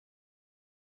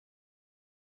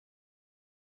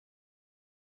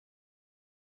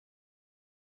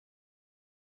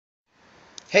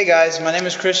Hey guys, my name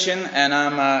is Christian and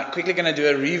I'm quickly going to do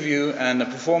a review and a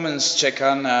performance check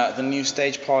on the new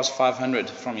stagePas 500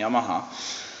 from Yamaha.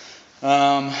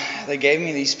 They gave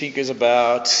me these speakers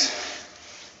about,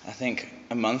 I think,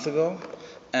 a month ago,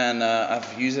 and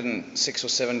I've used it in 6 or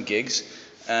 7 gigs,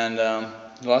 and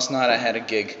last night I had a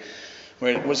gig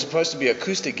where it was supposed to be an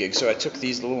acoustic gig, so I took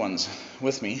these little ones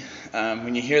with me.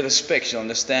 When you hear the specs, you'll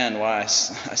understand why I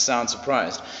sound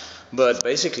surprised, but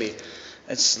basically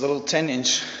it's little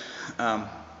 10-inch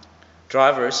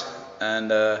drivers,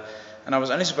 and I was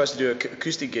only supposed to do an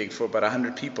acoustic gig for about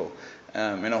 100 people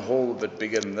in a hall a bit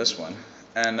bigger than this one,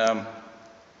 and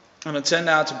it turned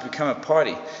out to become a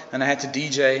party, and I had to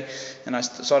DJ, and I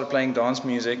started playing dance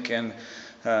music and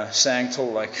sang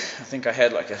till I think I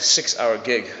had like a 6-hour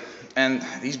gig, and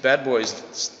these bad boys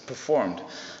performed.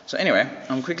 So anyway,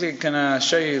 I'm quickly gonna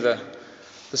show you the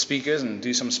speakers and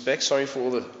do some specs. Sorry for all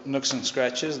the nooks and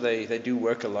scratches, they do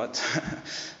work a lot.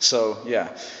 So yeah,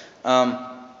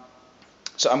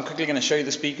 so I'm quickly going to show you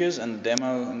the speakers and the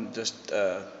demo and just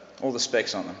all the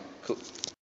specs on them. Cool.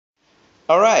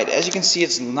 Alright, as you can see,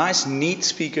 it's nice neat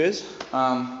speakers,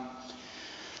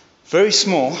 very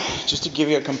small. Just to give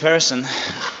you a comparison,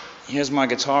 here's my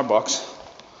guitar box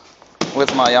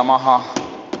with my Yamaha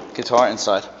guitar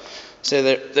inside. So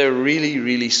they're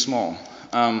really small.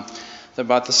 They're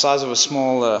about the size of a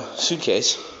small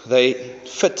suitcase. They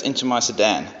fit into my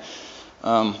sedan,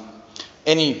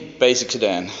 any basic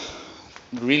sedan,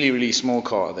 really small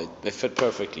car. They fit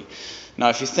perfectly. Now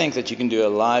if you think that you can do a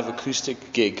live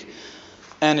acoustic gig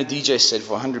and a DJ set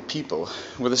for 100 people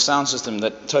with a sound system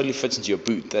that totally fits into your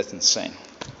boot, that's insane.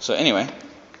 So anyway,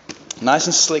 nice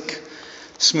and slick,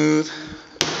 smooth,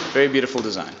 very beautiful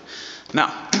design.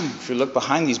 Now if you look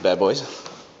behind these bad boys,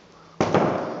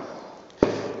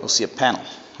 you'll see a panel.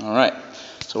 Alright,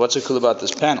 so what's so cool about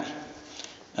this panel?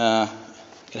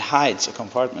 It hides a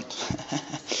compartment.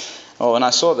 Oh, and I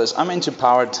saw this. I'm into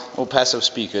powered or passive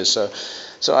speakers,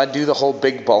 so I do the whole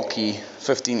big bulky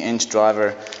 15-inch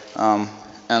driver,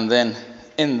 and then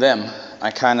in them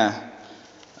I kind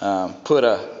of put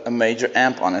a major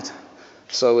amp on it,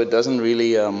 so it doesn't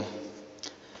really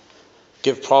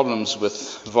give problems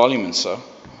with volume and so.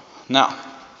 Now,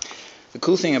 the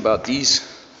cool thing about these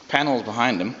panels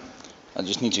behind them, I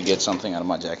just need to get something out of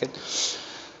my jacket,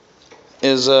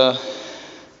 is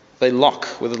they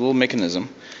lock with a little mechanism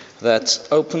that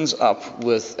opens up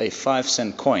with a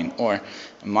 5-cent coin, or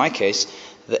in my case,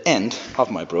 the end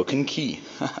of my broken key.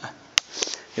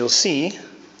 You'll see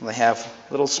they have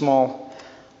little small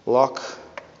lock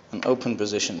and open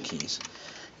position keys.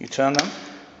 You turn them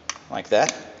like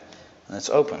that and it's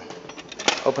open.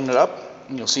 Open it up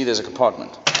and you'll see there's a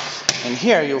compartment. And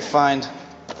here you'll find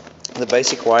the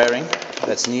basic wiring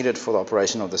that's needed for the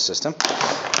operation of the system.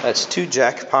 That's 2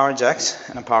 power jacks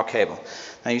and a power cable.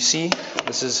 Now you see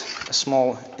this is a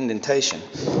small indentation.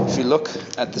 If you look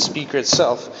at the speaker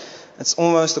itself, it's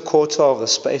almost a quarter of the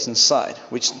space inside,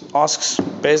 which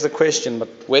bears the question, but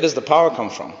where does the power come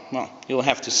from? Well, you'll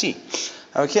have to see.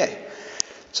 Okay,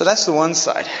 so that's the one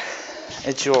side.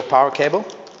 It's your power cable,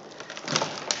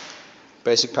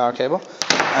 basic power cable,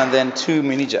 and then 2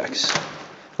 mini jacks,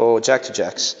 or jack to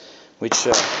jacks, which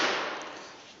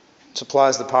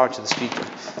supplies the power to the speaker.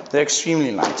 They're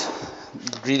extremely light,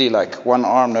 really like one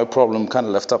arm, no problem, kind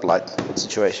of lift up light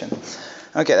situation.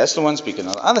 Okay, that's the one speaker.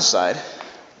 Now the other side,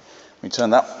 we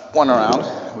turn that one around,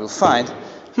 we'll find,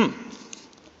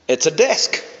 it's a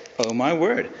desk. Oh my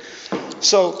word.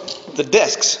 So the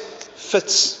desk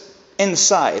fits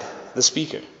inside the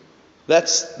speaker.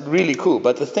 That's really cool,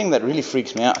 but the thing that really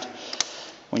freaks me out,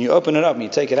 when you open it up and you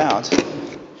take it out,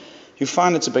 you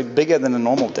find it's a bit bigger than a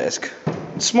normal desk.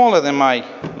 It's smaller than my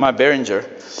Behringer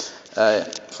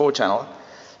 4-channel.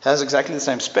 Has exactly the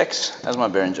same specs as my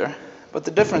Behringer, but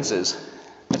the difference is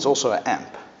it's also an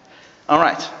amp.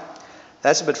 Alright,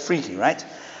 that's a bit freaky, right?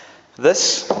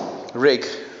 This rig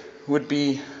would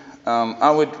be,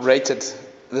 I would rate it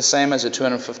the same as a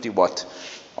 250 watt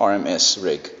RMS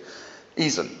rig.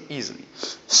 Easily.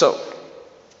 So,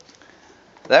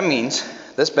 that means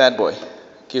this bad boy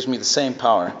gives me the same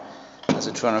power as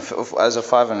a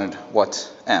 500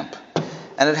 watt amp,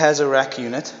 and it has a rack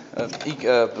unit,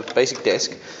 a basic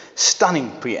desk,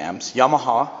 stunning preamps,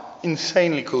 Yamaha,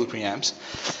 insanely cool preamps,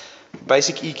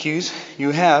 basic EQs.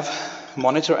 You have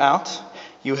monitor out,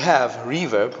 you have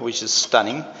reverb, which is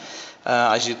stunning.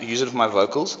 I use it for my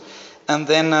vocals, and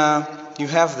then you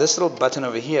have this little button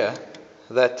over here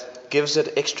that gives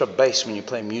it extra bass when you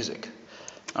play music.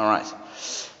 Alright,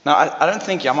 now I don't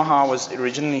think Yamaha was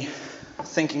originally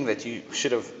thinking that you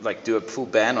should have like do a full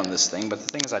band on this thing, but the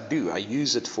thing is I do. I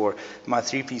use it for my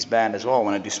 3-piece band as well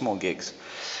when I do small gigs.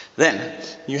 Then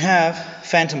you have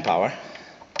phantom power,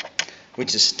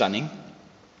 which is stunning.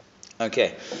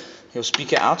 Okay, your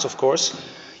speaker out, of course.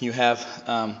 You have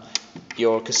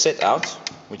your cassette out,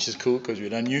 which is cool because we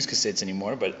don't use cassettes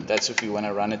anymore, but that's if you want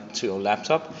to run it to your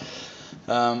laptop.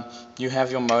 You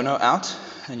have your mono out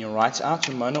and your right out.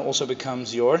 Your mono also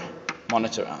becomes your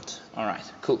monitor out. Alright,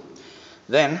 cool.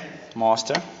 Then,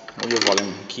 master, all your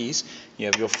volume keys. You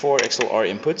have your 4 XLR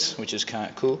inputs, which is kind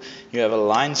of cool. You have a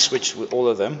line switch with all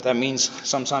of them. That means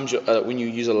sometimes when you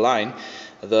use a line,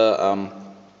 the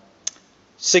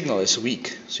signal is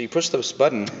weak. So you push this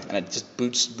button and it just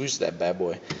boosts that bad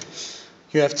boy.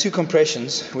 You have 2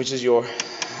 compressions, which is your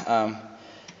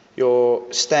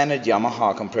standard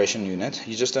Yamaha compression unit.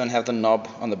 You just don't have the knob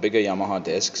on the bigger Yamaha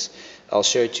desks. I'll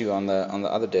show it to you on the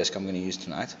other desk I'm going to use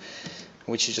tonight,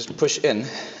 which you just push in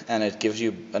and it gives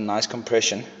you a nice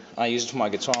compression. I use it for my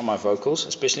guitar and my vocals,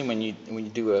 especially when you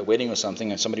do a wedding or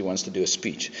something and somebody wants to do a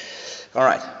speech.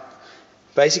 Alright,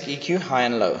 basic EQ, high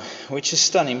and low, which is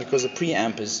stunning because the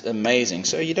preamp is amazing.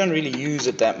 So you don't really use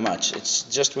it that much. It's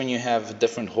just when you have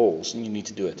different halls and you need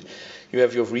to do it. You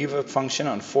have your reverb function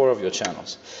on 4 of your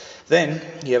channels. Then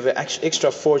you have an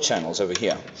extra 4 channels over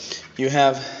here. You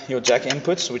have your jack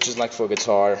inputs, which is like for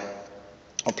guitar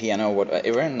or piano or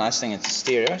whatever. Nice thing, it's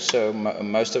stereo, so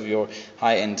most of your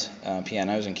high-end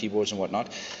pianos and keyboards and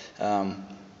whatnot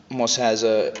almost has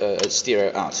a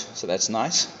stereo out, so that's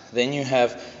nice. Then you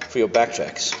have for your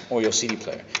backtracks or your CD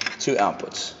player 2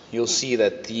 outputs. You'll see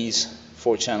that these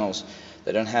 4 channels,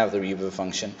 they don't have the reverb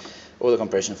function or the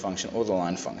compression function or the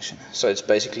line function, so it's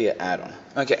basically an add-on.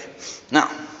 Okay, now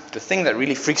the thing that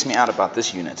really freaks me out about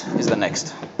this unit is the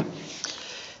next.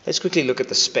 Let's quickly look at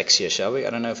the specs here, shall we? I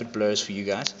don't know if it blurs for you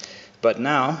guys, but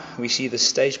now we see the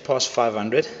stagePas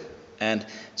 500, and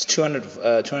it's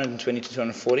 220 to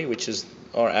 240, which is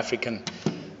our African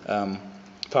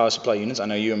power supply units. I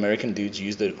know you American dudes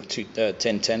use the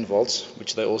 1010 volts,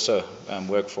 which they also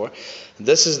work for.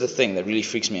 This is the thing that really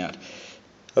freaks me out.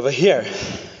 Over here,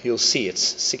 you'll see it's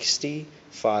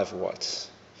 65 watts.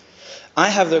 I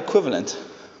have the equivalent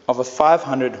of a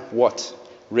 500 watt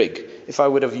rig if I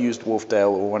would have used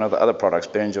Wolfdale or one of the other products,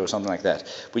 Behringer or something like that,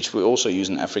 which we also use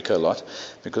in Africa a lot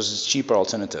because it's a cheaper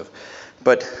alternative.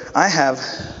 But I have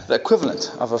the equivalent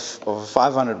of a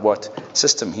 500 watt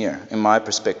system here in my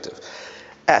perspective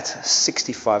at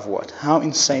 65 watt. How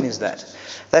insane is that?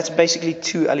 That's basically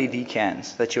 2 LED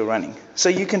cans that you're running. So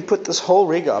you can put this whole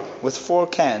rig up with 4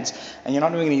 cans and you're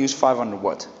not even going to use 500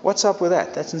 watt. What's up with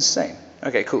that? That's insane.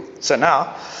 Okay, cool. So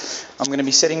now I'm going to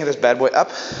be setting this bad boy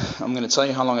up. I'm going to tell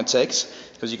you how long it takes,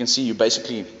 because you can see you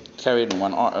basically carry it in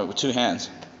one arm, with 2 hands.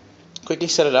 Quickly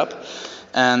set it up,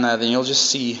 and then you'll just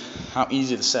see how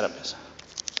easy the setup is.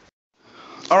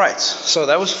 Alright, so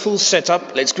that was full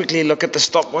setup. Let's quickly look at the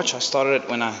stopwatch. I started it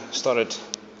when I started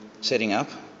setting up.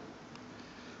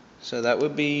 So that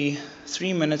would be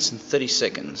 3 minutes and 30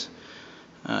 seconds.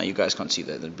 You guys can't see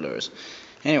that, it blurs.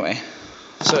 Anyway,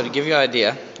 so to give you an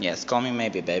idea, yes, call me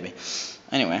maybe, baby.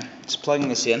 Anyway, just plugging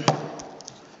this in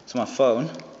to my phone,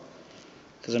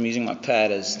 because I'm using my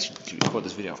pad as to record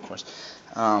this video, of course.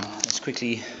 Let's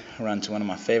quickly run to one of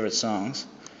my favorite songs.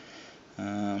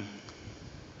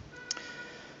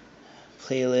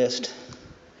 Playlist.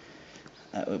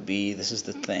 That would be This Is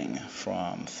the Thing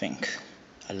from Fink.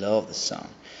 I love this song.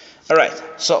 Alright,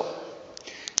 so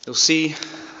you'll see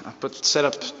I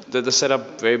did the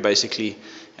setup very basically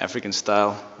African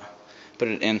style. Put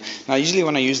it in. Now usually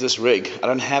when I use this rig, I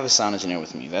don't have a sound engineer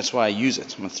with me. That's why I use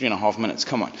it. I'm at 3.5 minutes.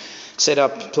 Come on. Set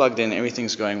up, plugged in,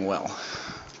 everything's going well.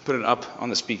 Put it up on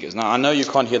the speakers. Now I know you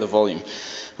can't hear the volume.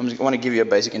 I want to give you a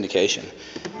basic indication.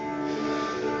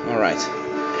 Alright.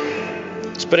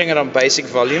 Just putting it on basic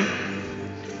volume,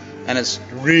 and it's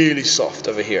really soft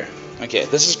over here. Okay,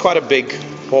 this is quite a big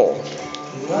hall.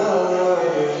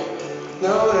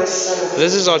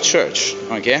 This is our church,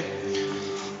 okay?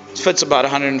 It fits about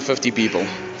 150 people.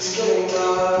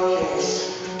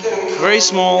 Very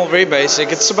small, very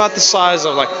basic. It's about the size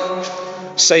of, like,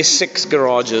 say 6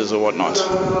 garages or whatnot.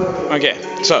 Okay,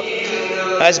 so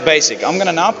that's basic. I'm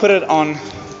gonna now put it on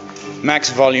max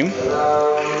volume.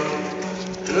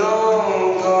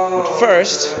 But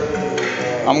first,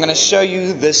 I'm gonna show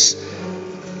you this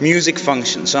music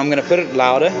function. So I'm gonna put it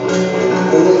louder.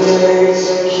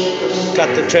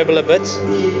 Cut the treble a bit.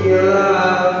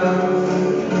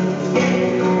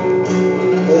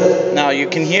 Now you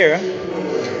can hear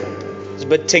it's a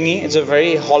bit tingy. It's a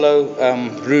very hollow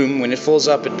room. When it fills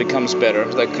up, it becomes better,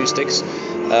 the acoustics.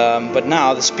 But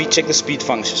now the speed, check the speech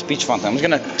function. I'm just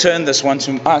gonna turn this one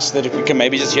to us so that we can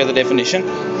maybe just hear the definition.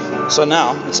 So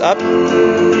now it's up.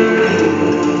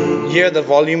 Hear the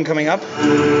volume coming up.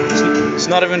 It's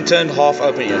not even turned half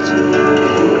open yet.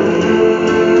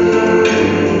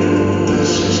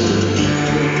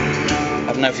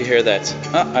 I don't know if you hear that.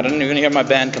 Oh, I don't even hear my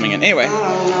band coming in. Anyway,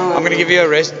 I'm gonna give you the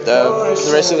rest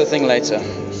of the thing later.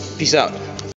 Peace out.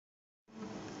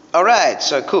 Alright,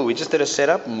 so cool. We just did a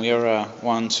setup, and we are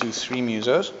 1, 2, 3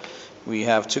 musos. We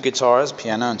have 2 guitars,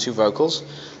 piano, and 2 vocals,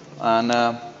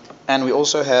 and we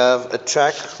also have a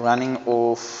track running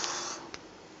off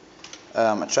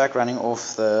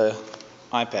the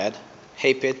iPad.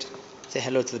 Hey Pet, say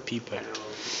hello to the people.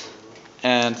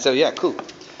 And so yeah, cool.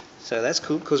 So that's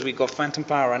cool because we got phantom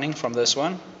power running from this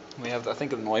one. We have, I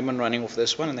think, a Neumann running off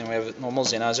this one, and then we have a normal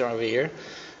Sennheiser over here,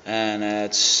 and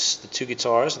it's the 2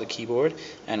 guitars, the keyboard,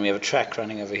 and we have a track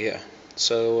running over here.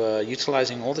 So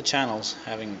utilizing all the channels,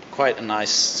 having quite a nice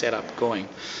setup going.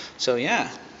 So yeah.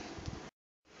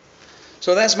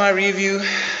 So that's my review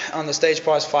on the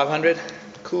stagePas 500.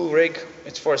 Cool rig.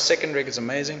 It's for a second rig. It's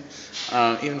amazing.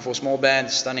 Even for a small band,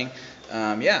 it's stunning.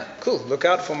 Yeah, cool. Look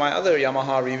out for my other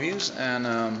Yamaha reviews,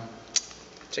 and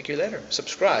check you later.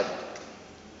 Subscribe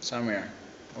somewhere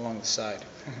along the side.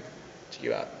 Check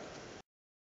you out.